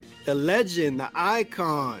The legend, the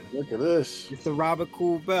icon. Look at this. Mr. Robert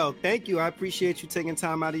Cool Bell. Thank you. I appreciate you taking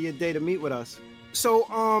time out of your day to meet with us.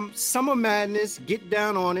 So, Summer Madness, Get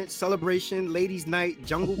Down on It, Celebration, Ladies Night,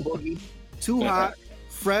 Jungle Boogie, Too Hot,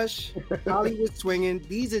 Fresh, Hollywood Swinging.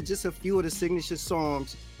 These are just a few of the signature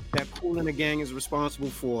songs that Kool and the Gang is responsible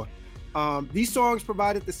for. These songs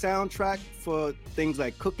provided the soundtrack for things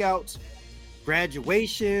like cookouts,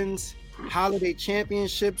 graduations, holiday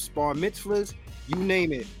championships, bar mitzvahs, you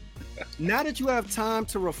name it. Now that you have time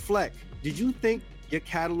to reflect, did you think your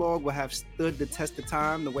catalog would have stood the test of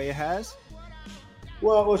time the way it has?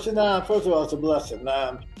 Well, Shannon, first of all, it's a blessing.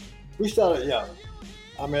 We started young.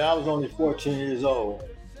 I mean, I was only 14 years old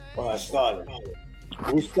when I started.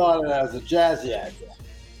 We started as a jazzy actor.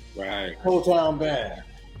 Right. Whole town band.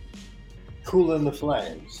 Kool and the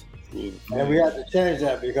Flames. And we had to change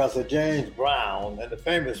that because of James Brown and the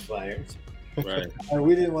Famous Flames. Right. And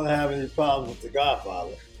we didn't want to have any problems with the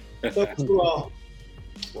Godfather. So, well,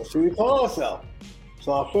 what should we call ourselves?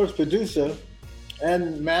 So our first producer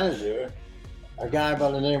and manager, a guy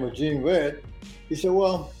by the name of Gene Red, he said,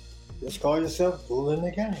 well, just call yourself Kool and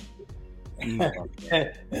the Gang.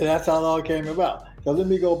 And that's how it all came about. So let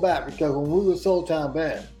me go back, because when we were Soul Town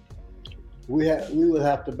Band, we would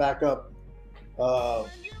have to back up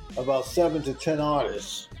about 7 to 10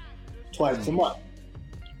 artists twice a month.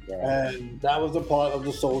 And that was a part of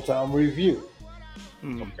the Soul Town Review.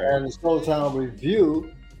 And the Soul Town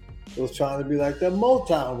Review was trying to be like the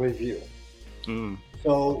Motown Review.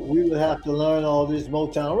 So we would have to learn all these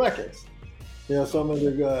Motown records. You know, some of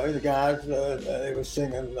the guys, they were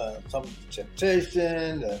singing some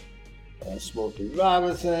Temptation, Smokey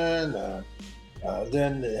Robinson,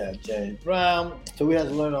 then they had James Brown. So we had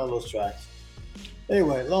to learn all those tracks.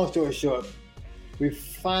 Anyway, long story short, we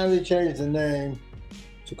finally changed the name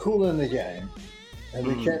to Kool and the Gang. And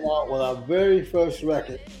we came out with our very first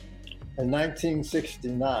record in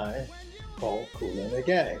 1969 called Kool and the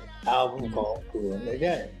Gang. Album called Kool and the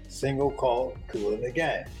Gang. Single called Kool and the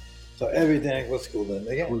Gang. So everything was Kool and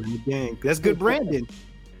the Gang. Kool and the Gang. That's good branding.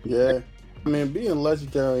 Yeah. I mean, being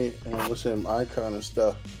legendary and what's him, icon and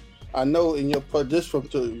stuff. I know in your part, just from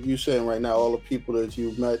you saying right now, all the people that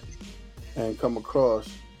you've met and come across,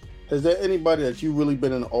 has there anybody that you've really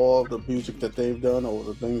been in awe of the music that they've done or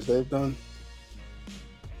the things they've done?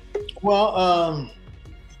 Well,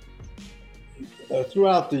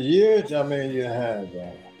 throughout the years, I mean, you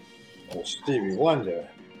had Stevie Wonder,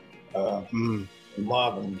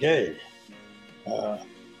 Marvin Gaye,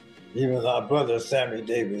 even our brother Sammy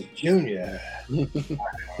Davis Jr.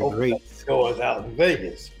 Great scores out in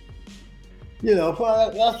Vegas. You know,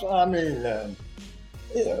 that's I mean,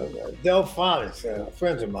 you know, Delphonics,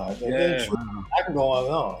 friends of mine. Yeah. I can go on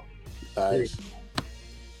and on. Nice.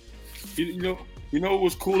 You know what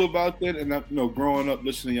was cool about that? And growing up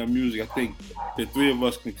listening to your music, I think the three of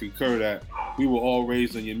us can concur that we were all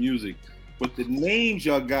raised on your music. But the names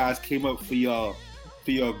y'all guys came up for your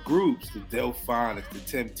groups, the Delphonics, the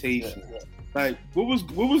Temptations. Like, what was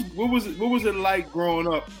it like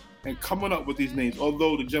growing up and coming up with these names?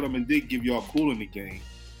 Although the gentleman did give y'all Kool in the Gang,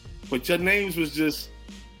 but your names was just.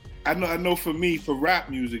 I know for me, for rap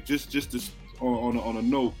music, just on a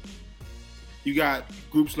note, you got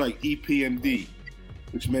groups like EPMD,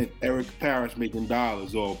 which meant Eric Parrish making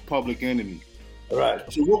dollars, or Public Enemy. Right.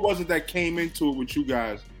 So what was it that came into it with you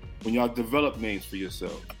guys when y'all developed names for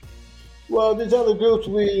yourself? Well, these other groups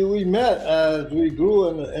we met as we grew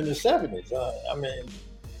in the 70s. I mean,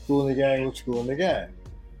 Kool and the Gang was Kool and the Gang.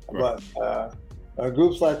 Right. But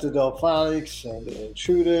groups like the Delphonics and the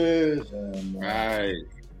Intruders and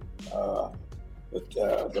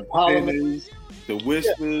the Parliaments, the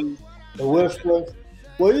Whispers. Yeah. The Whispers.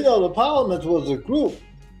 Well, you know, the Parliaments was a group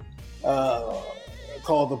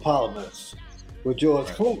called the Parliaments with George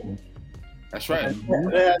Clinton. That's right.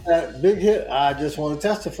 And they had that big hit, I Just Want to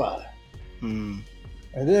Testify. And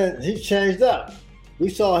then he changed up. We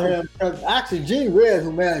saw him, actually Gene Red,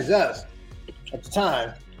 who managed us at the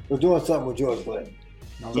time, was doing something with George Clinton.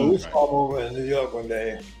 So we saw him over in New York one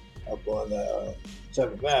day up on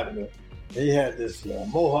 7th Avenue. He had this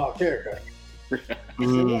Mohawk haircut. I said,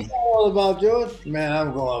 what's that all about, George? Man,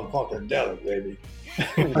 I'm going funkadelic, baby.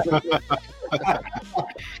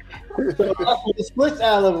 So he switched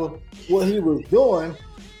out of what he was doing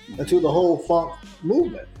into the whole funk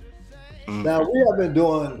movement. Now, we have been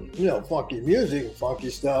doing, you know, funky music, funky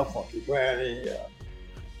stuff, funky granny,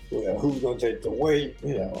 who's going to take the weight,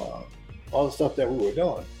 you know, all the stuff that we were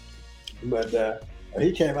doing. But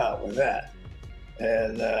he came out with that.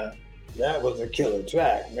 And that was a killer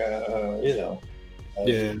track, you know.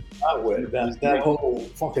 Yeah. That whole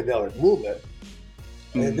funkadelic movement.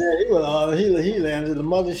 And then he went on. He landed the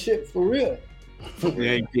mothership for real.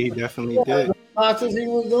 Yeah, he definitely did. The concerts he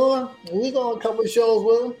was doing. We was on a couple of shows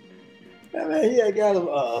with him. I mean, he had got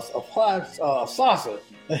a flying saucer.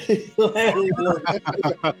 He landed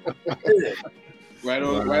right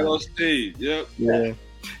on stage. Yep. Yeah.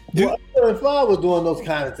 Well, Earth, Wind & Fire was doing those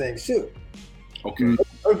kind of things too. Okay.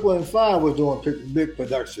 Earth, Wind & Fire was doing big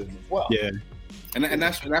productions as well. Yeah. And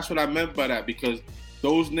that's what I meant by that, because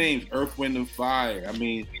those names, Earth, Wind, and Fire. I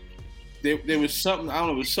mean, there was something, I don't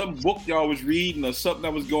know, it was some book y'all was reading or something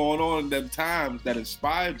that was going on in them times that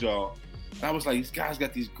inspired y'all. And I was like, these guys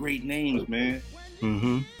got these great names, man.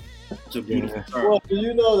 Mm-hmm. It's a beautiful time. Well, do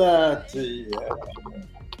you know that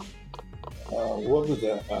what was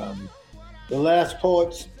that? The Last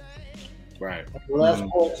Poets. Right. The Last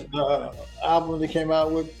Poets album they came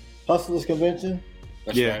out with, Hustlers Convention.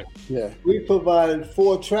 That's right. Yeah. We provided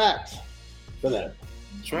 4 tracks for that.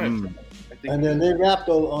 That's right. And then they rapped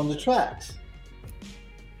on the tracks.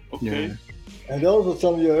 Okay. Yeah. And those were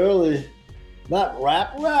some of your early, not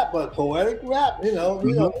rap, but poetic rap. You know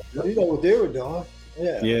what they were doing.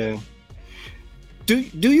 Yeah. Yeah. Do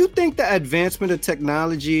you think the advancement of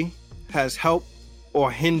technology has helped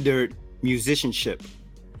or hindered musicianship?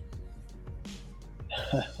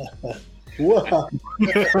 Well,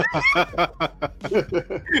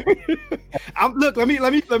 Look, let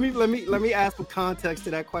me ask for context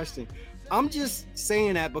to that question. I'm just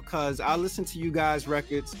saying that because I listen to you guys'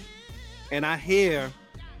 records and I hear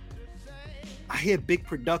big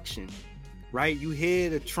production, right? You hear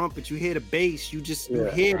the trumpet, you hear the bass, you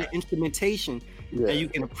hear the instrumentation, and you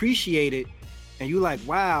can appreciate it, and you like,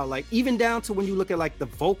 wow, like even down to when you look at like the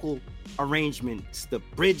vocal arrangements, the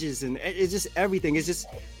bridges, and it's just everything. It's just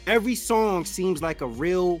every song seems like a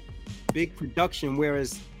real big production,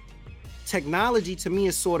 whereas technology to me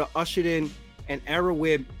is sort of ushered in an era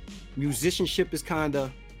where musicianship is kind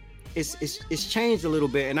of it's changed a little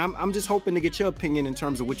bit, and I'm just hoping to get your opinion in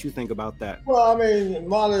terms of what you think about that. Well, I mean,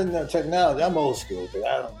 modern technology. I'm old school, but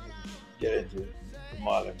I don't get into the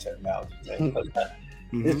modern technology thing. But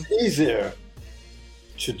it's easier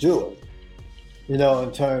to do it, you know,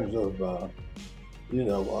 in terms of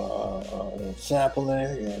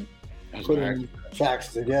sampling and putting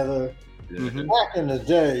tracks together. Back in the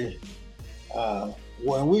day,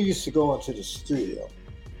 when we used to go into the studio,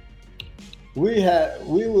 we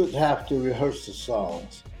would have to rehearse the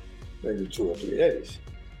songs maybe 2 or 3 days,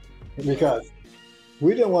 because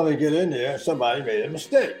we didn't want to get in there and somebody made a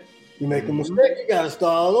mistake. You make a mistake, you got to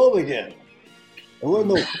start all over again. There wasn't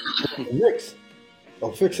no mix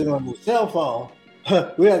or fix it on your cell phone.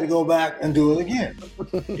 We had to go back and do it again.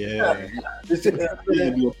 Yeah. It's a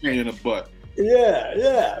pain in the butt.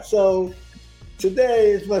 Yeah. So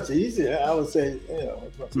today it's much easier. I would say,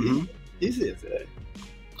 it's much easier today.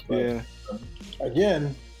 But,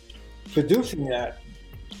 again, producing that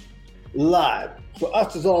live, for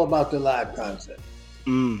us, it's all about the live concept.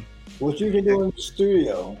 What you can do in the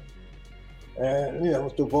studio, and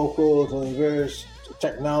with the vocals and the various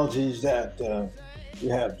technologies that you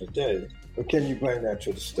have today, but can you bring that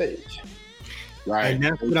to the stage? Right.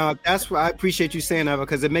 And that's what I appreciate you saying that,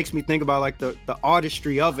 because it makes me think about like the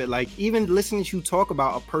artistry of it. Like even listening to you talk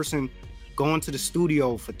about a person going to the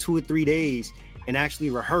studio for 2 or 3 days and actually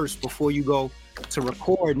rehearse before you go to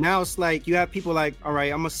record. Now it's like you have people like, all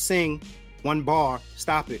right, I'm gonna sing 1 bar,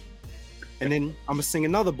 stop it, and then I'm gonna sing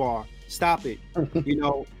another bar, stop it.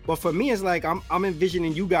 But for me, it's like I'm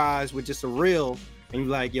envisioning you guys with just a reel, and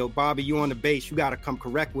you're like, yo, Bobby, you on the bass, you gotta come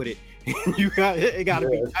correct with it. It gotta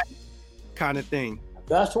be tight, kind of thing.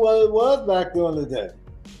 That's what it was back during the day.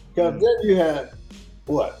 Because then you had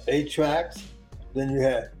 8 tracks, then you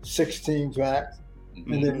had 16 tracks,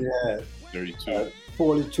 and then you had 32,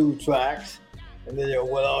 42 tracks, and then you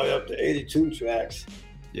went all the way up to 82 tracks.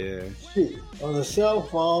 Yeah. Shoot, on the cell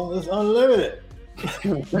phone, it's unlimited.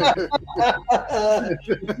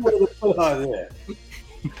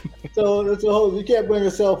 So it's a whole. You can't bring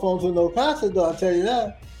a cell phone to no concert, though. I'll tell you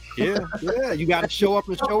that. Yeah. You got to show up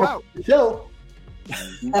and show out. Show.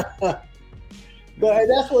 But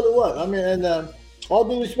that's what it was. I mean, and all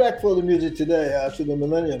due respect for the music today, to the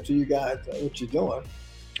millennium, to you guys, what you're doing.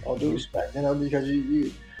 All due respect, because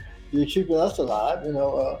you're keeping us alive.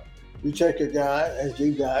 You take a guy, as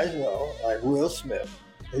you guys know, like Will Smith.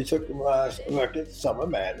 He took the record, Summer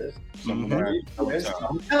Madness, Summertime.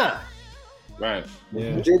 Right.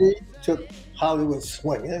 Yeah. Diddy took Hollywood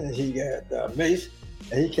Swinging, and he got Mace,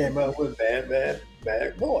 and he came up with Bad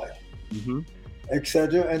Boy. et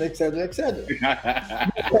cetera, and et cetera, et cetera.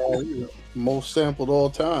 Most sampled all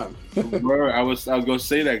time. Word, I was gonna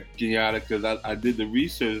say that, Kenyatta, because I did the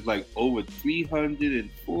research. Like over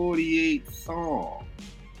 348 songs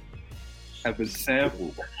have been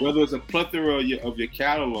sampled. Whether it's a plethora of your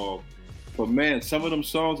catalog, but man, some of them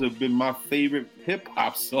songs have been my favorite hip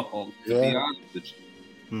hop songs. To be honest with you.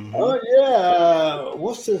 Mhm. Oh yeah,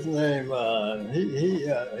 what's his name? He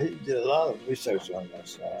did a lot of research on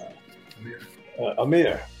this.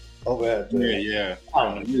 Amir over at Yeah.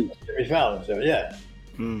 Jimmy Fallon show. Yeah,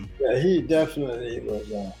 Mm. yeah, he definitely was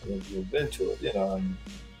into it. It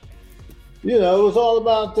was all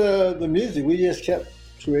about the music. We just kept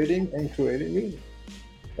creating music,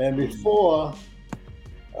 and before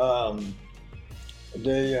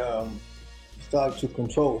they started to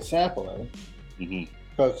control sampling. Mm-hmm.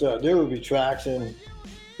 Because there would be tracks, and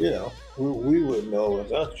we would know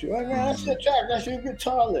that's true. I mean, that's your track, that's your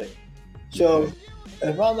guitar lick. So,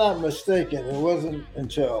 if I'm not mistaken, it wasn't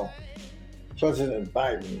until President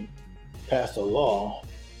Biden passed a law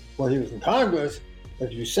when he was in Congress.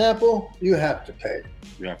 If you sample, you have to pay.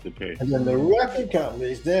 You have to pay. And then the record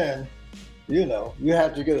companies, you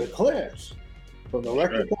have to get a clearance from the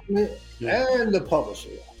record company and the publisher.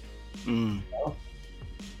 Mm.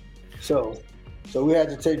 So we had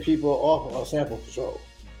to take people off of sample control.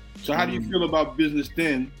 So how do you feel about business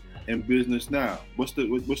then and business now? What's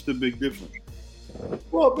the big difference?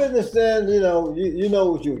 Well, business then, you know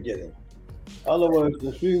what you were getting. In other words,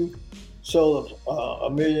 if you sold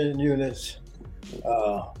 1 million units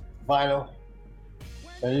vinyl,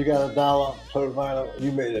 and you got $1 per vinyl,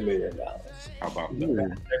 you made $1 million. How about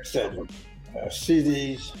that? Etc.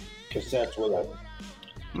 CDs, cassettes, whatever.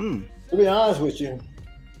 Mm. To be honest with you,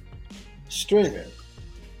 streaming.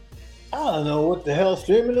 I don't know what the hell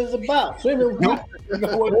streaming is about. Streaming.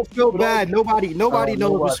 Don't feel bad. Nobody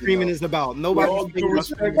knows what streaming is about. Nobody. We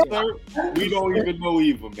don't even know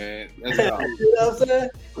either, man. That's You know what I'm saying?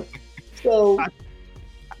 So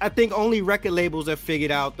I think only record labels have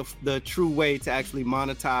figured out the true way to actually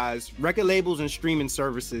monetize. Record labels and streaming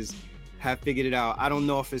services have figured it out. I don't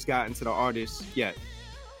know if it's gotten to the artists yet.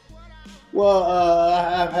 Well,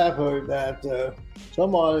 I have heard that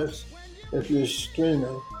some artists, if you're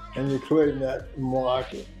streaming and you're creating that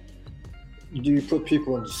market, you put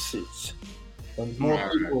people in the seats. And more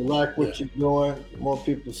people like what you're doing, more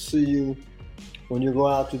people see you when you go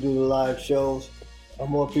out to do the live shows, and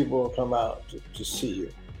more people will come out to see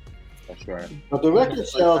you. That's right. But the record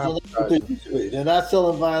sales are not what they used to be. They're not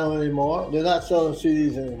selling vinyl anymore. They're not selling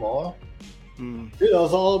CDs anymore. Mm. It's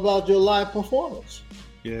all about your live performance.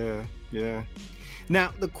 Yeah.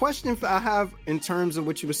 Now, the question I have in terms of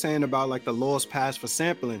what you were saying about like the laws passed for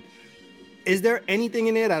sampling, is there anything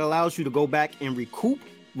in there that allows you to go back and recoup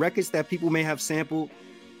records that people may have sampled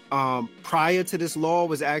prior to this law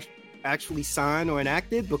was actually signed or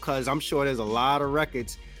enacted? Because I'm sure there's a lot of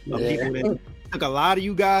records of people that took a lot of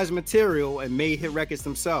you guys' material and made hit records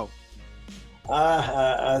themselves.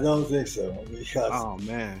 I don't think so, because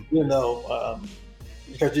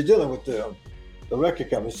because you're dealing with the record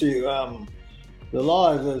company. See, the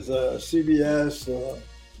law is CBS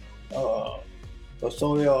or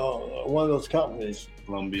Sony or one of those companies.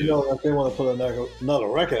 Columbia. If they want to put another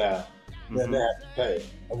record out, then they have to pay.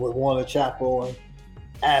 And with Warner Chappell and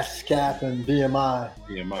ASCAP and BMI,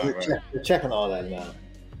 they're checking all that now.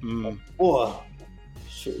 Mm. Or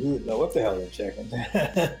you know what the hell they're checking.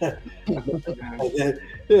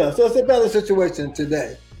 So it's a better situation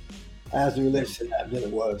today as it relates to that than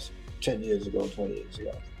it was 10 years ago, 20 years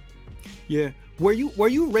ago. Yeah. Were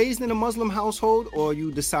you raised in a Muslim household, or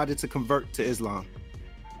you decided to convert to Islam?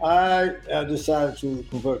 I decided to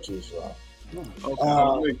convert to Islam.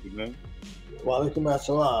 Walaikum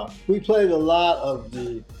assalam. We played a lot of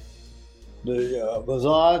the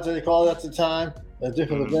bazaars, they called it at the time, at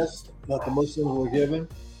different events that the Muslims were given.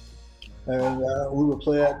 And we would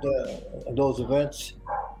play at those events.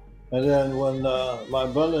 And then when my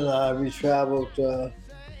brother and I, we traveled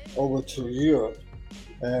over to Europe,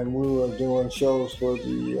 and we were doing shows for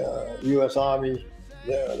the U.S. Army,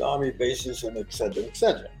 the Army bases, and et cetera, et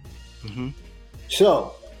cetera. Mm-hmm.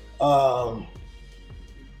 So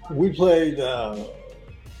we played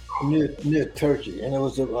near Turkey, and it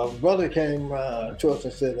was a brother came to us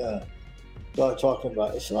and said, started talking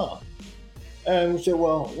about Islam. And we said,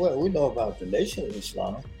 well, we know about the Nation of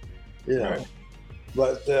Islam, Right.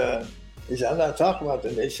 But he said, I'm not talking about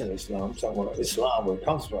the Nation of Islam, I'm talking about Islam, where it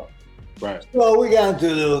comes from. Right. Well, we got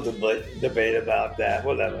into a little debate about that,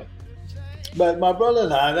 whatever. But my brother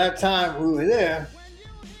and I, at that time we were there,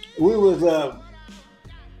 we was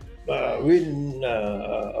reading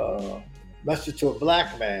Message to a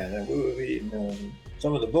Black Man, and we were reading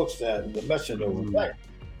some of the books that the messenger was writing.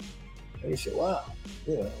 And he said, wow,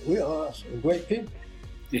 we are some great people.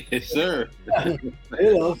 Yes, sir.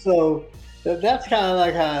 So that's kind of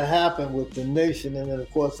like how it happened with the nation. And then, of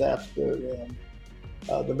course, after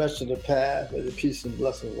the messenger passed, may the peace and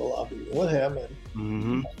blessings of Allah be with him,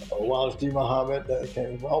 and Wallace D. Muhammad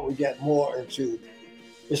came on, we got more into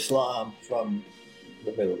Islam from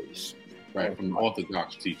the Middle East. Right, from the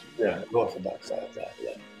Orthodox teaching. Yeah, the Orthodox side of that,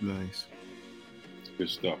 yeah. Nice. Good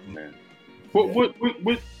stuff, man. What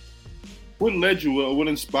led you, or what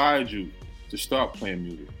inspired you to start playing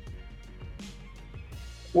music?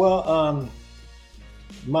 Well,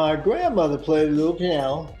 my grandmother played a little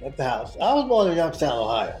piano at the house. I was born in Youngstown,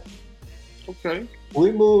 Ohio. Okay.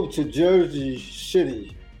 We moved to Jersey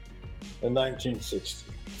City in 1960.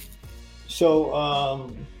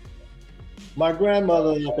 So my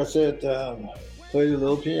grandmother, like I said, played a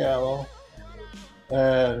little piano.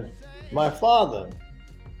 And my father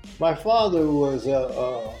was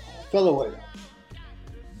a featherweight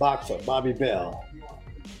boxer, Bobby Bell,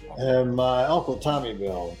 and my uncle Tommy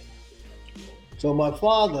Bell. So my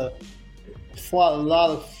father fought a lot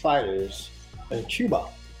of fighters in Cuba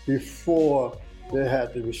before they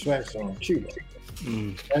had the restraints on Cuba.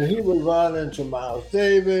 And he would run into Miles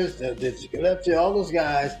Davis and Dizzy Gillespie, all those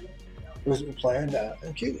guys was playing down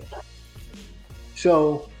in Cuba.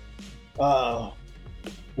 So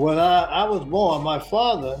when I was born, my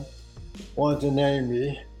father wanted to name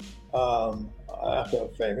me after a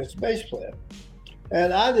famous bass player.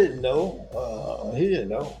 And I didn't know, he didn't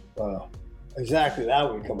know exactly that I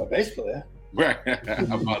would become a bass player. Right,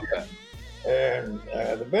 how about that? And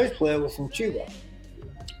the bass player was from Cuba.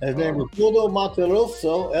 His name was Puro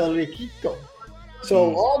Monteroso El Riquito.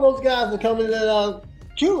 So all those guys were coming in out of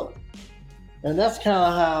Cuba. And that's kind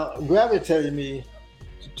of how gravitated me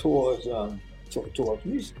towards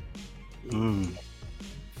music.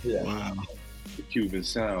 Yeah. Wow. The Cuban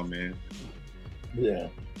sound, man. Yeah.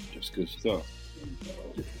 That's good stuff.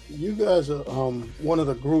 You guys are one of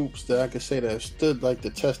the groups that I could say that have stood like the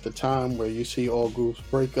test of time, where you see all groups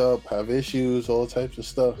break up, have issues, all types of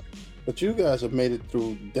stuff. But you guys have made it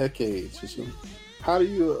through decades. How do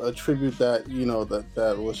you attribute that,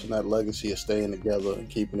 that legacy of staying together and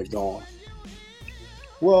keeping it going?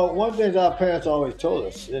 Well, one thing our parents always told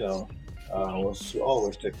us, was to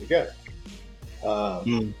always stick together. I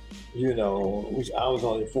was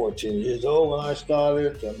only 14 years old when I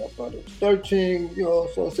started, and my brother was 13,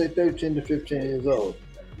 so say 13 to 15 years old.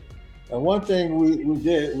 And one thing we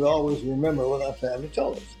always remember what our family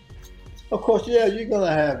told us. Of course, yeah, you're going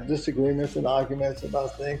to have disagreements and arguments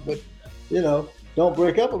about things, but, don't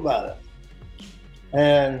break up about it.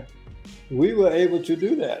 And we were able to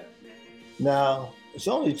do that. Now, it's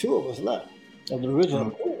only two of us left of the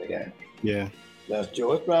original crew again. Yeah. That's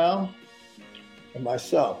George Brown and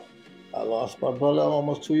myself. I lost my brother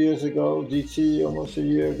almost 2 years ago, DT almost a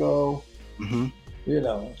year ago.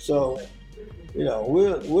 So,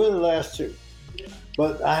 we're the last two.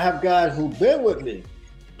 But I have guys who've been with me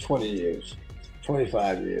 20 years,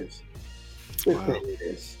 25 years, 15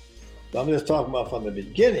 years. I'm just talking about from the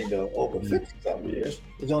beginning, though, over 50-something years.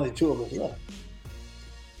 There's only two of us left.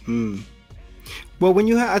 Well,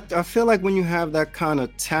 I feel like when you have that kind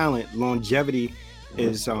of talent, longevity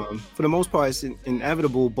is, for the most part, it's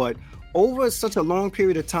inevitable. But over such a long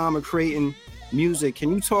period of time of creating music,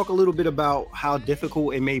 can you talk a little bit about how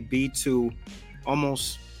difficult it may be to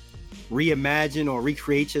almost reimagine or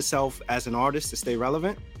recreate yourself as an artist to stay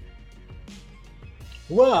relevant?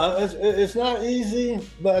 Well, it's not easy,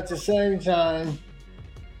 but at the same time,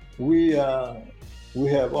 we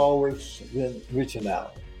have always been reaching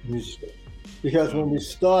out musically. Because when we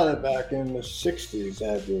started back in the 60s,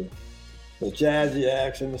 at the Jazzy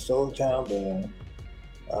Acts and the Soul Town Band,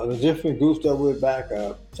 the different groups that would back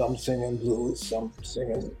up, some singing blues, some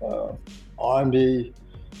singing R&B,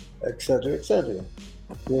 et cetera, et cetera.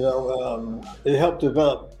 It helped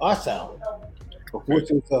develop our sound,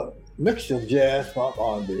 which is a mixture of jazz, funk,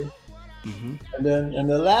 R&B. And then in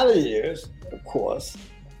the latter years, of course,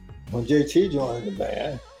 when JT joined the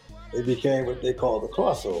band, it became what they call the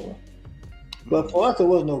crossover. But for us, there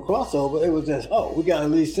was no crossover. It was just, we got a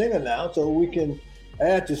lead singer now, so we can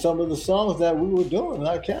add to some of the songs that we were doing in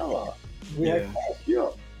our catalog. We had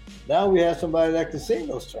Europe. Now we have somebody that can sing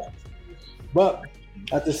those tracks. But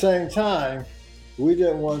at the same time, we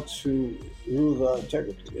didn't want to lose our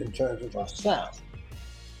integrity in terms of our sound.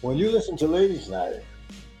 When you listen to Ladies Night,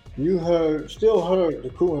 you still heard the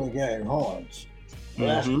Kool and the Gang horns.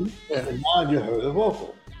 And now you heard the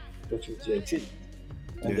vocal, which was JT.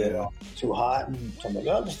 And then Too Hot and some of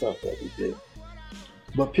the other stuff that we did.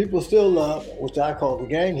 But people still love, which I call the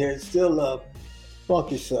gang heads, still love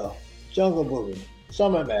Funky Soul, Jungle Boogie,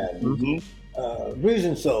 Summer Madness, Breeze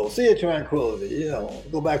and Soul, Sea of Tranquility, you know,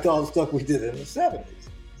 go back to all the stuff we did in the 70s.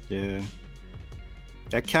 Yeah.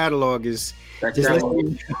 That catalog is That just catalog-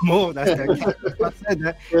 like more. That's that catalog. I said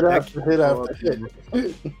that. Hit That after hit after catalog,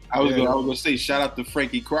 hit. I was gonna say shout out to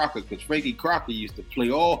Frankie Crocker because Frankie Crocker used to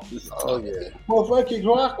play all this stuff. Oh yeah. Well, Frankie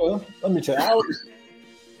Crocker, let me tell you,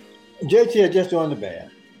 JT had just joined the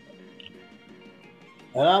band.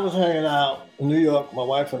 And I was hanging out in New York, my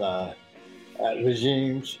wife and I, at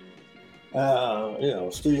Regimes,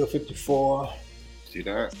 Studio 54. See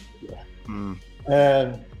that?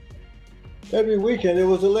 And every weekend it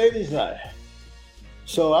was a ladies' night.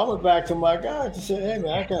 So I went back to my guys and said, hey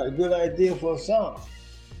man, I got a good idea for a song.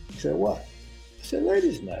 He said, what? I said,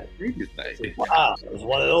 ladies' night. Ladies' night. Wow, there's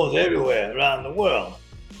one of those everywhere around the world.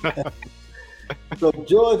 So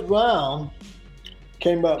George Brown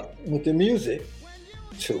came up with the music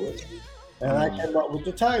to it, and I came up with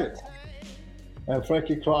the title. And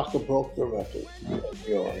Frankie Crocker broke the record.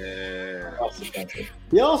 Yeah. Across the country.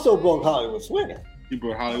 He also broke Hollywood Swinging. You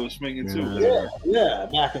brought Hollywood Swinging too. Yeah,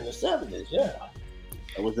 back in the 70s, yeah.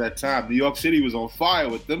 That was that time. New York City was on fire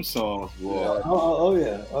with them songs. Boy. Oh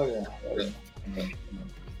yeah.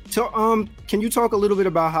 So, can you talk a little bit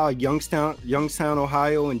about how Youngstown,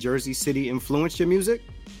 Ohio, and Jersey City influenced your music?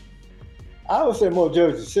 I would say more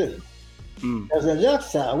Jersey City. Mm. As in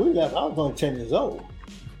Youngstown, I was only 10 years old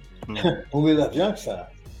when we left Youngstown.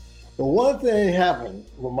 But one thing happened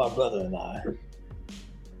with my brother and I.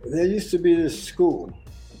 There used to be this school.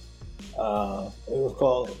 It was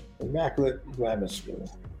called Immaculate Grammar School.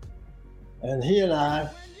 And he and I,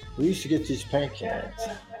 we used to get these paint cans.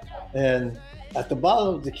 And at the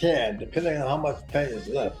bottom of the can, depending on how much paint is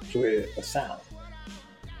left, created a sound.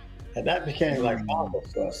 And that became like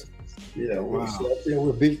almost for us. You know, we sat there,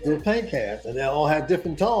 we beat the paint cans, and they all had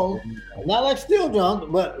different tones. Not like steel drums,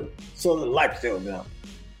 but sort of like steel drums.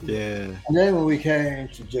 Yeah. And then when we came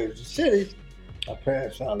to Jersey City, my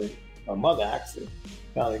parents my mother actually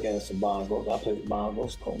finally got us some bongos. I played the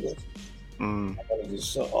bongos, congas.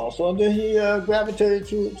 Also, and then he gravitated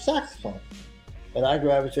to saxophone, and I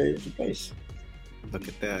gravitated to bass. Look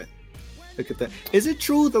at that. Is it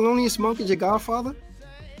true Thelonious Monk is your godfather?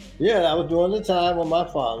 Yeah, that was during the time when my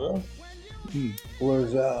father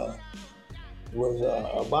was a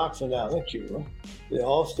boxer down in Cuba. They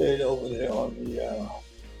all stayed over there on the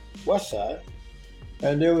west side,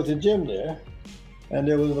 and there was a gym there, and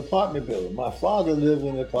there was an apartment building. My father lived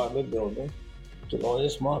in the apartment building.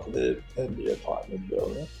 Thelonious Monk lived in the apartment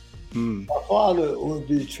building. My father would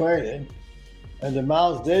be training, and then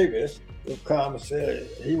Miles Davis would come and say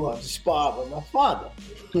he wanted to spar with my father.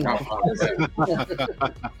 If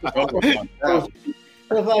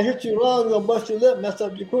I hit you wrong, you're gonna bust your lip, mess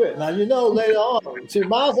up your career. Now you know later on. See,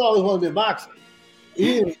 Miles always wanted to be a boxer.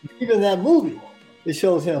 Even that movie, it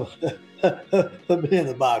shows him being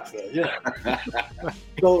a boxer. You know.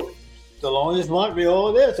 So Thelonious Monk be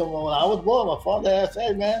over there. So when I was born, my father asked,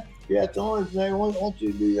 "Hey man, you had Thelonious name. Why don't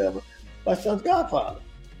you be my son's godfather?"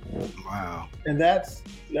 Wow. And that's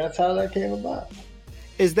how that came about.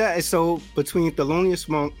 Is that so? Between Thelonious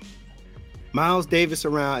Monk, Miles Davis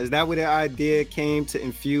around, is that where the idea came to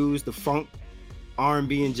infuse the funk,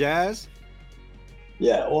 R&B, and jazz?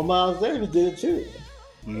 Yeah, well, Miles Davis did it too.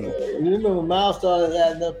 You remember Miles started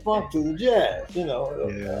adding that funk to the jazz, you know,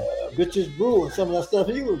 Bitches Brew and some of that stuff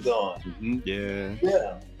he was doing. Yeah.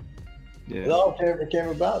 It all came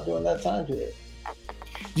about during that time period.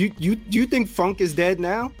 You think funk is dead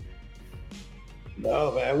now?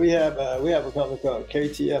 No, man. We have a company called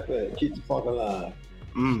KTFA, Keep the Funk Alive.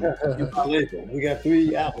 We got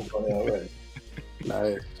 3 albums on there already.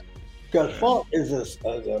 Nice. Because funk is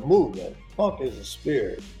a movement. Funk is a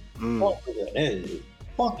spirit. Funk is an energy.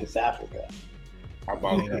 Funk is Africa. How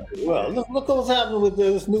about that? Well, look what's happening with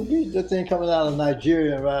this new beat, this thing coming out of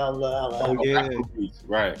Nigeria and around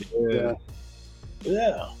Right.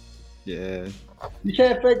 Yeah. You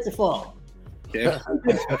can't fake the funk. Yeah. You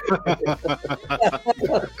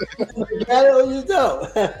got it or you don't.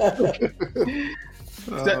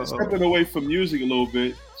 Stepping away from music a little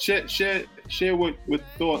bit, share what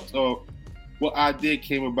thoughts or what idea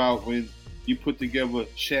came about when you put together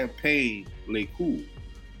Champagne Les Cool.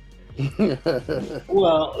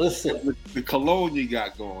 Well, listen. The cologne you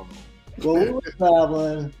got going on. Well, we were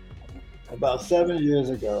traveling about 7 years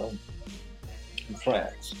ago in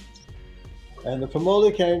France. And the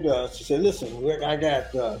promoter came to us and said, listen, I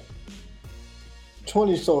got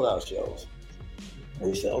 20 sold out shows.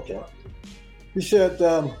 And we said, okay. He said,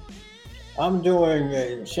 I'm doing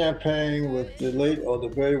a champagne with the late or the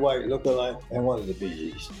very white lookalike and one of the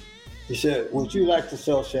BEs. He said, would you like to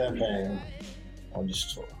sell champagne on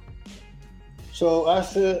this tour? So I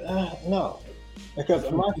said, no, because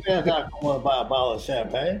my fans not going to want to buy a bottle of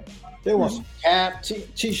champagne. They want some cap,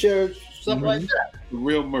 t-shirts, stuff like that.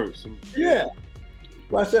 Real merch. Yeah.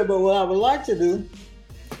 Well, I said, but what I would like to do,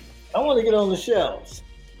 I want to get on the shelves.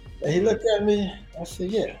 And he looked at me. I said,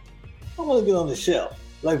 yeah, I want to get on the shelf.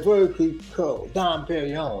 Like Veuve Clicquot, Dom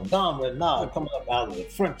Perignon, Dom Renard coming up out of the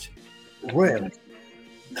French rim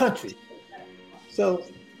country. So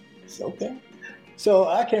it's okay. So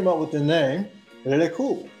I came up with the name Really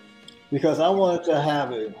Cool because I wanted to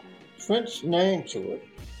have a French name to it.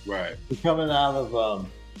 Right. Coming out of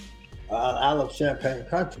Champagne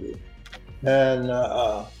country. And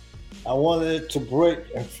I wanted it to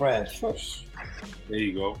break in France first. There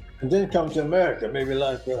you go. And then come to America, maybe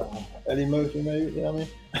like Eddie Murphy, maybe, you know what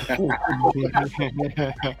I mean?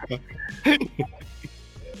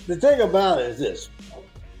 The thing about it is this.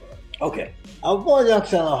 Okay, I was born in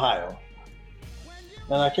Youngstown, Ohio,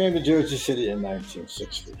 and I came to Jersey City in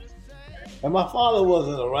 1960. And my father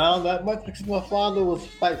wasn't around that much because my father was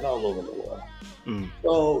fighting all over the world.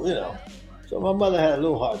 So, so my mother had a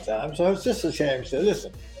little hard time. So her sister came and said,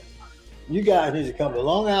 listen, you guys need to come to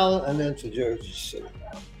Long Island and then to Jersey City.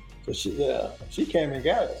 So she came and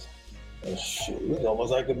got us. And it was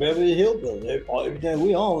almost like the Beverly Hills building. Everything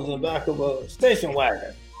we owned was in the back of a station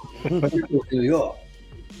wagon. New York.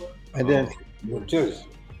 And then New Jersey.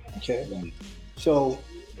 Okay? So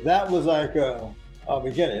that was like our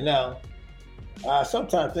beginning. Now, I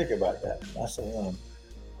sometimes think about that. I said,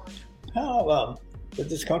 how did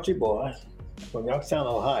this country boy from Youngstown,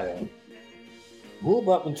 Ohio, move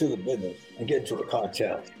up into the business and get into the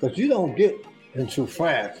cartel? Because you don't get into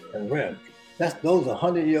France and Rim. Those are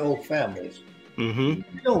 100-year-old families. You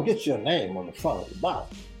don't get your name on the front or the bottom.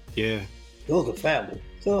 Yeah. Those are families.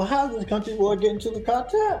 So how does the country boy get into the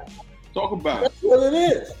cartel? Talk about That's what it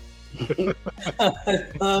is.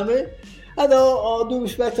 I mean, I know all due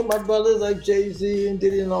respect to my brothers like Jay-Z and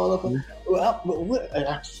Diddy and all of them. I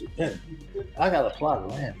got a plot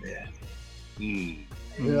of land there. You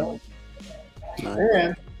know?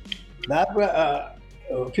 And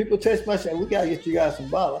people text my shit, we got to get you guys some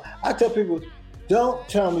bottle. I tell people, don't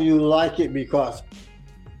tell me you like it because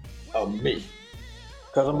of me.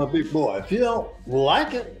 Because I'm a big boy. If you don't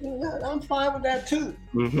like it, I'm fine with that too.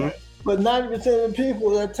 But 90% of the people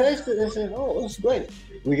that taste it, they say, oh, it's great.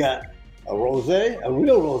 We got a rosé, a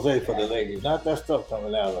real rosé for the ladies, not that stuff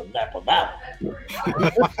coming out of Napa Valley.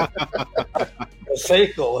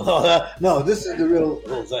 Seiko and all that. No, this is the real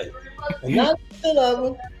rosé. And 90% of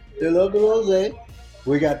them, they love the rosé.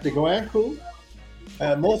 We got the Grand Cru.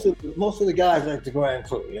 And most of the guys like the Grand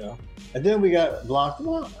Cru, And then we got Blanc de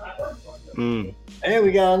Blanc. And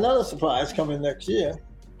we got another surprise coming next year.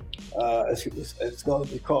 It's going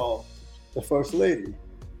to be called The First Lady.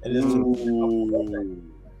 And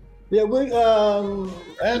we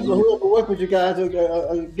Angela, whoever work with you guys,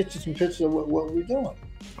 will get you some pictures of what we're doing.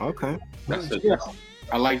 Okay.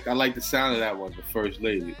 I like the sound of that one, The First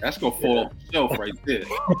Lady. That's gonna fall off the shelf right there.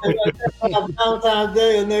 Valentine's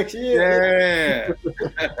Day of next year.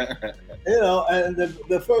 Yeah. And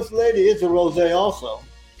the First Lady is a rosé also.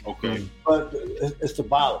 Okay. But it's the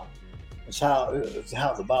bottle. It's how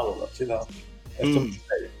the bottle looks. It's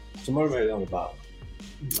a mermaid on the bottle.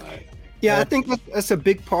 Right. Yeah, I think that's a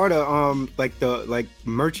big part of like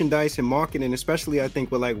merchandise and marketing, especially I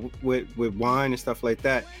think with wine and stuff like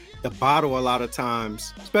that. The bottle a lot of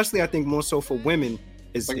times, especially I think more so for women,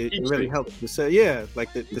 it really helps to sell. Yeah,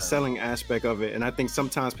 like the selling aspect of it, and I think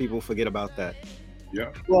sometimes people forget about that.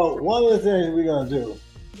 Yeah. Well, one of the things we're gonna do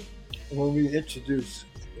when we introduce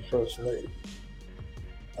the First Lady,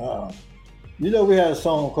 we had a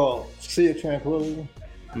song called "Sea of Tranquility."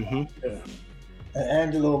 Yeah. And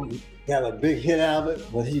Angelo got a big hit out of it,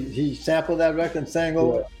 but he sampled that record and sang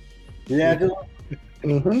over it. D'Angelo?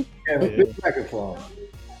 Have a big record for him.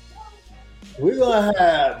 We're gonna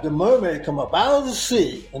have the mermaid come up out of the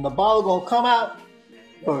sea, and the bottle gonna come out.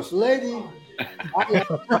 First Lady.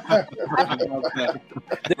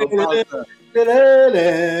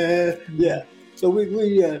 Yeah. So we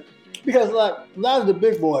because like a lot of the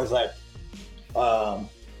big boys like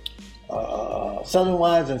Southern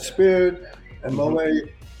Wines and Spirit and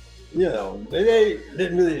Moet, they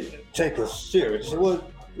didn't really take us serious. Well,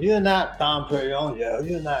 you're not Dom Perignon,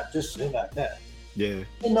 you're not this, you're not that. Yeah.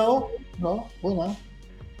 No, we're not.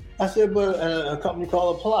 I said, but a company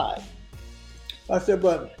called Applied. I said,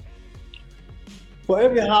 but for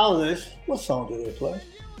every holiday, what song do they play?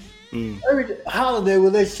 Every holiday,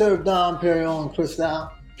 will they serve Dom Perignon and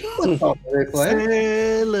Cristal? What song are they playing?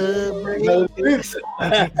 Celebrate. So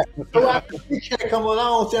after we can't come on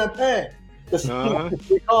our own champagne.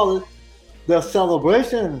 We call it the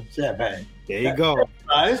celebration champagne. There you go.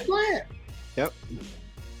 It's playing. Yep.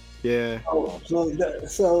 Yeah.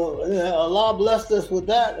 So Allah blessed us with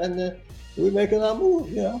that, and then we're making our move.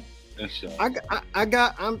 You know. I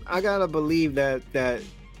gotta believe that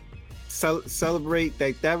Celebrate,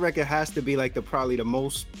 that record has to be like probably the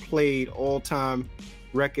most played all time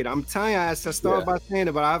record. I'm telling you, I started by saying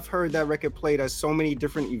it, but I've heard that record played at so many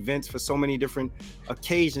different events for so many different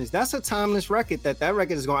occasions. That's a timeless record. That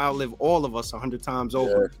record is gonna outlive all of us 100 times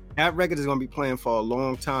over. That record is gonna be playing for a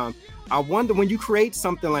long time. I wonder, when you create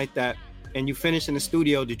something like that and you finish in the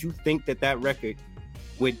studio, did you think that record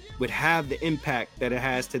would have the impact that it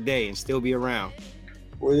has today and still be around?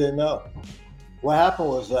 We didn't know. What happened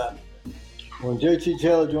was that when JT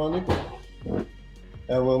Taylor joined the group,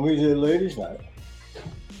 and when we did Ladies Night,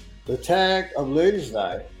 the tag of Ladies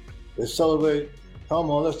Night is celebrate.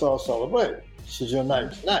 Come on, let's all celebrate. This is your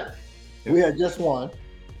night tonight. We had just won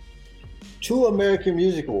 2 American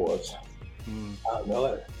Music Awards. I don't know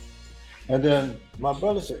it. And then my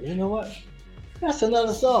brother said, "You know what? That's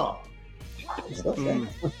another song." I said, okay.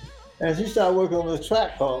 And he started working on this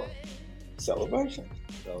track called Celebration.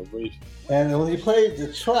 And when he played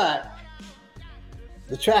the track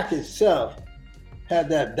itself had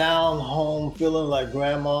that down home feeling, like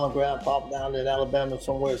grandma and grandpa down in Alabama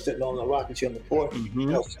somewhere sitting on the rocking chair on the porch,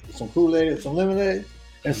 some Kool-Aid, some lemonade,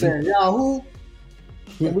 and saying Yahoo.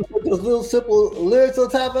 And we put those little simple lyrics on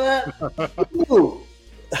top of that. Ooh,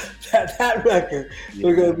 that record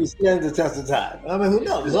we're going to be standing the test of time. I mean, who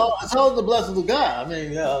knows? It's all the blessings of God. I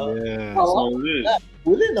mean,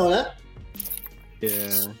 we didn't know that.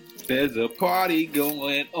 Yeah. There's a party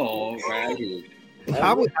going on right here.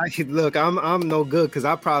 Look, I'm no good because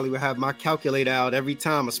I probably would have my calculator out every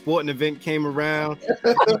time a sporting event came around.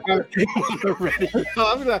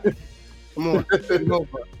 I'm like, come on.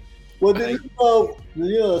 Well, did you know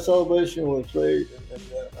the celebration was played in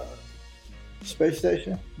the space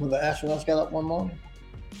station when the astronauts got up one morning?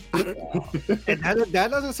 And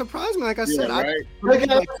that doesn't surprise me. Like I said, they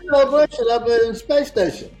got a celebration up in the space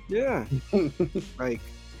station. Yeah. Like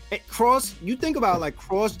you think about like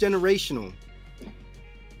cross-generational,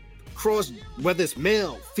 whether it's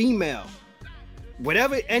male, female,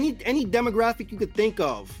 whatever, any demographic you could think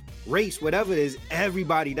of, race, whatever it is,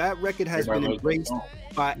 everybody, that record has been embraced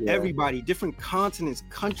by everybody, different continents,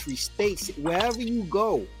 countries, states, wherever you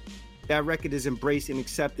go, that record is embraced and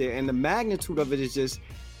accepted. And the magnitude of it is just,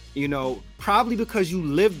 probably because you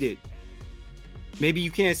lived it. Maybe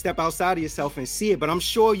you can't step outside of yourself and see it, but I'm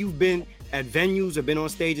sure you've been at venues or been on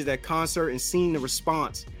stages at concert and seen the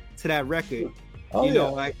response to that record.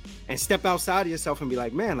 And step outside of yourself and be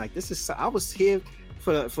like, man, like I was here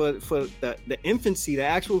for the infancy, the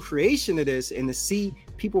actual creation of this, and to see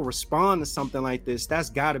people respond to something like this, that's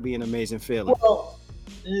got to be an amazing feeling. Well,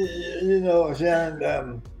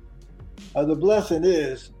 Shannon, the blessing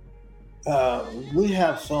is we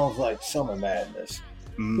have songs like Summer Madness.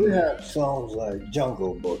 We have songs like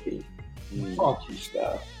Jungle Boogie, funky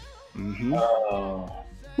stuff.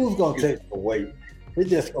 Who's gonna take the weight? It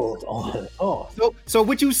just goes on and on. So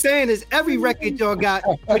what you saying is every record y'all got.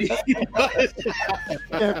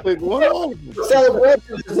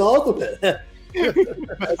 Celebration is ultimate.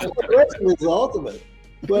 Celebration is ultimate.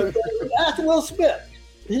 But after Will Smith,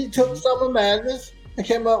 he took Summer Madness and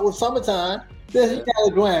came up with Summertime. Then he got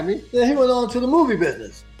a Grammy. Then he went on to the movie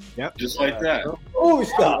business. Yep, just like that. Movie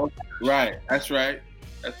stuff. Right. That's right.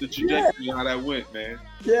 That's the trajectory how that went, man.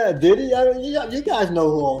 Yeah, did he? I mean, you guys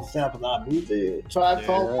know who owns Sample Our Music. Tribe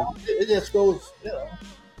Called. It just goes,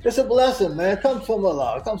 it's a blessing, man. It comes from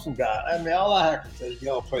Allah. It comes from God. I mean, all I have to say is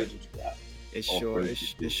y'all praise what you got. It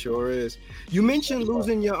sure is. You mentioned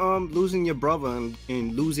losing your brother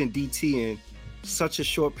and losing DT in such a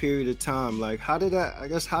short period of time. Like, how did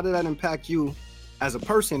that impact you as a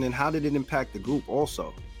person, and how did it impact the group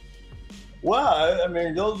also? Well, I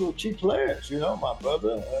mean, those were key players, my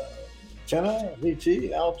brother, tenor,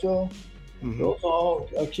 DT, alto, those are all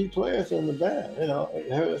key players in the band, it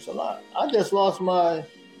hurt us a lot. I just lost my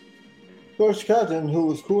first cousin who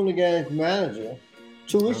was Kool and the Gang's manager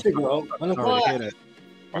 2 weeks ago on the client.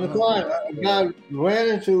 A guy ran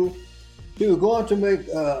into, he was going to make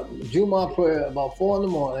Jumu'ah prayer about 4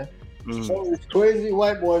 a.m. Some of these crazy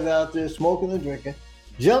white boys out there smoking and drinking,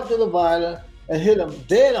 jumped to the divider and hit him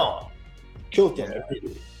dead on. Killed him.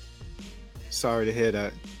 Sorry to hear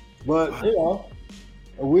that. But,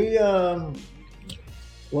 we, when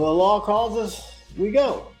the law calls us, we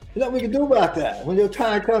go. There's nothing we can do about that. When your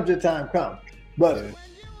time comes, your time comes. But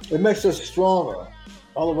it makes us stronger.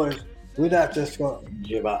 all of us, we're not just going to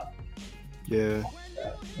give up. Yeah.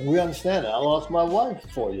 And we understand that. I lost my wife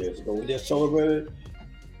 4 years ago. We just celebrated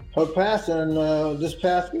her passing this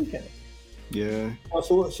past weekend. Yeah.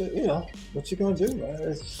 So you know, what you gonna do, man?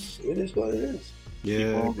 It is what it is.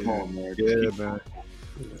 Yeah. On, man. Yeah, man.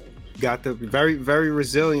 Got the very, very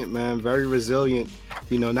resilient, man. Very resilient.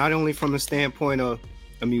 You know, not only from the standpoint of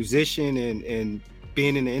a musician and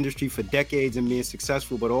being in the industry for decades and being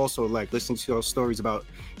successful, but also like listening to your stories about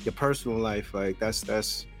your personal life. Like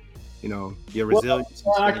that's you know, your resilience.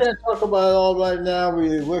 Well, I can't talk about it all right now.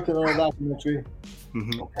 We're working on a documentary.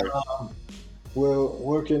 Mm-hmm. We're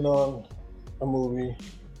working on a movie.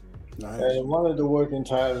 Nice. And one of the working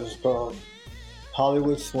titles is called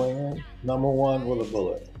Hollywood Swinging, #1 with a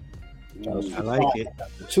Bullet. I like it.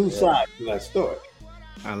 Two sides to that story.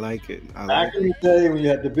 I like it. Back in the day when you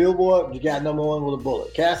had the Billboard, you got #1 with a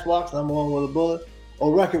bullet. Castbox, #1 with a bullet.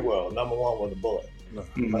 Or Record World, #1 with a bullet.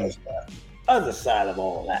 Mhm. That's the other side of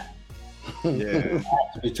all that. Yeah.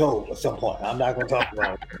 To be told at some point. I'm not going to talk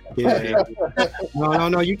about it. Yeah.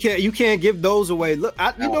 No. You can't give those away. Look,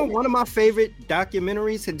 you know, one of my favorite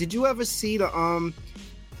documentaries. Did you ever see the I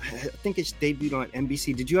think it's debuted on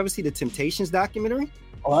NBC. Did you ever see the Temptations documentary?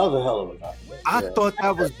 Oh, that was a hell of a documentary. I thought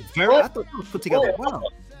that was put together well.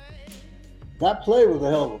 That play was a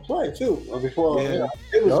hell of a play too. Before Yeah.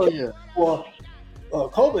 you know, it was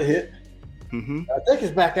before COVID hit. Mm-hmm. I think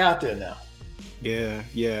it's back out there now.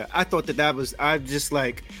 Yeah. I thought that was. I just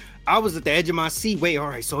like, I was at the edge of my seat. Wait, all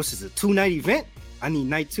right. So this is a 2-night event. I need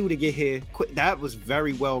night 2 to get here. That was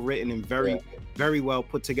very well written and very well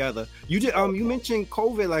put together. You did. You mentioned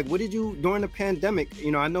COVID. Like, what did you during the pandemic?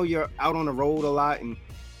 You know, I know you're out on the road a lot, and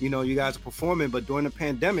you know you guys are performing. But during the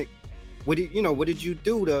pandemic, what did you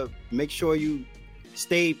do to make sure you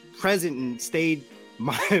stayed present and stayed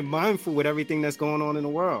mindful with everything that's going on in the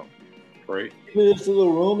world? Right. This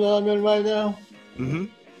little room that I'm in right now. Mm-hmm.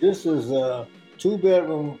 This is a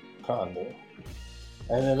 2-bedroom condo,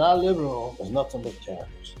 and in our living room is nothing but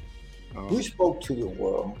cameras. Oh. We spoke to the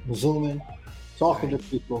world, zooming, talking to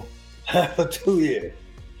people for 2 years.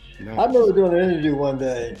 Nice. I remember doing an interview one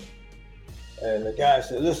day, and the guy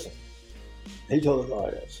said, "Listen," he told his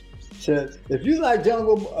audience, said, "If you like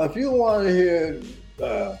jungle, if you want to hear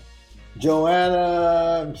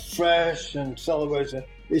Joanna, Fresh, and Celebration,"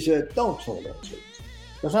 he said, "don't tune into it,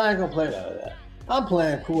 because I ain't gonna play none of that. I'm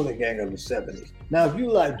playing Kool and Gang of the '70s. Now, if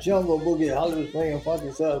you like Jungle Boogie, Hollywood Swinging,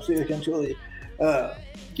 Funky Soul, Serious Control,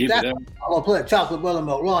 Keep that's it up. what I'm gonna play chocolate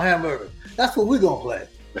buttermilk, raw hamburger. That's what we're gonna play.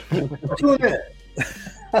 Tune in."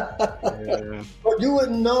 Yeah. But you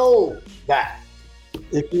wouldn't know that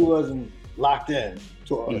if you wasn't locked in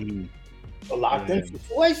to a locked in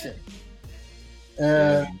situation.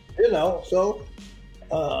 And you know, so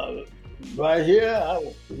right here,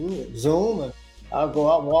 I Zoom, and I'll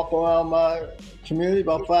go out and walk around my community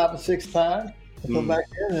about 5 or 6 times and come back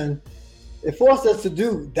in, and it forced us to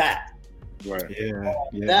do that. Right. Yeah.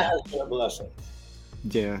 That has been a blessing.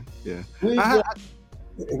 Yeah. We I'm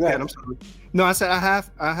just- sorry. No, I said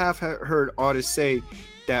I have heard artists say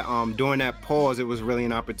that during that pause, it was really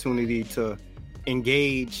an opportunity to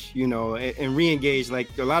engage, you know, and re-engage. Like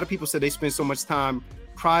a lot of people said, they spent so much time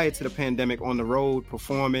prior to the pandemic on the road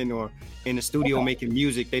performing or in the studio making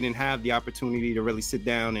music, they didn't have the opportunity to really sit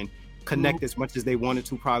down and connect as much as they wanted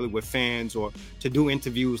to, probably with fans or to do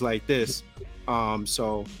interviews like this.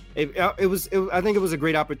 So I think it was a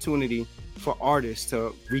great opportunity for artists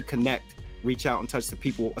to reconnect, reach out and touch the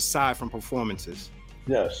people aside from performances.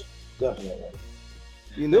 Yes, definitely.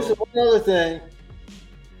 You know, This is one other thing.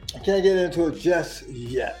 I can't get into it just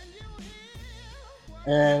yet.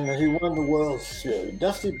 And he won the World Series.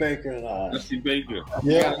 Dusty Baker and I. Dusty Baker.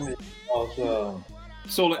 Yeah. Of,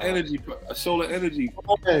 Solar energy. Solar energy.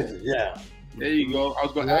 yeah. There you go. I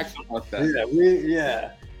was going to ask you about that.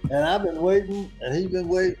 Yeah. And I've been waiting, and he's been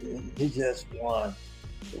waiting. He just won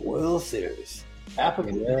the World Series.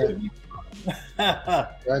 African. Yeah.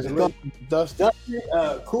 Dusty.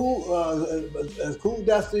 Cool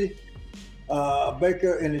Dusty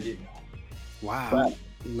Baker Energy. wow.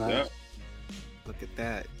 Nice. Yeah. Look at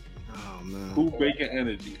that. Oh man. Cool Baker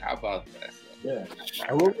energy. How about that? Yeah.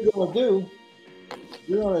 And what we're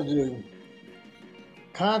gonna do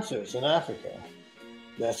concerts in Africa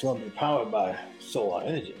that's gonna be powered by solar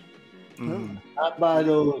energy. Mhm. Not by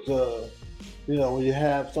those when you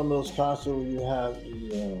have some of those concerts where you have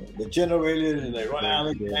the generators and they run out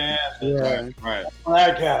of gas and Right. all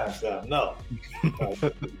that kind of stuff. No.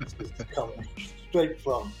 It's coming straight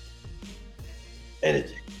from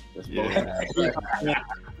energy. Yeah.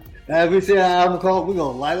 As we say our album called, we're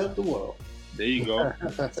gonna light up the world. There you go.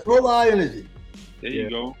 Solar energy. There you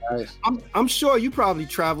go. Nice. I'm sure you probably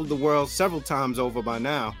traveled the world several times over by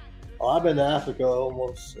now. Oh, I've been to Africa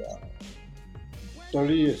almost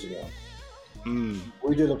 30 years ago.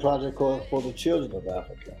 We did a project called For the Children of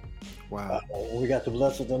Africa. Wow. We got the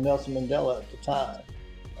blessing of Nelson Mandela at the time.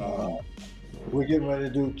 We're getting ready to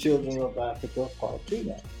do Children of Africa Part 2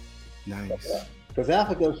 now. Nice. Because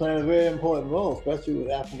Africa is playing a very important role, especially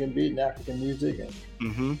with African beat and African music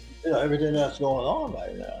and everything that's going on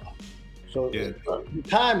right now. So the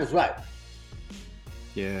time is right.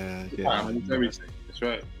 Yeah. Everything. That's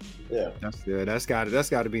right. Yeah. That's got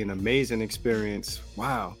to be an amazing experience.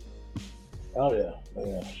 Wow. Oh yeah.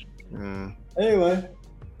 Anyway,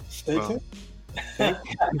 stay tuned.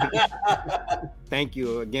 Thank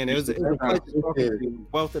you again. It was a pleasure talking to you.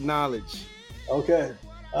 Wealth of knowledge. Okay.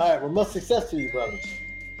 All right. Well, much success to you, brothers.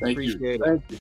 Thank you. Appreciate it. Thank you.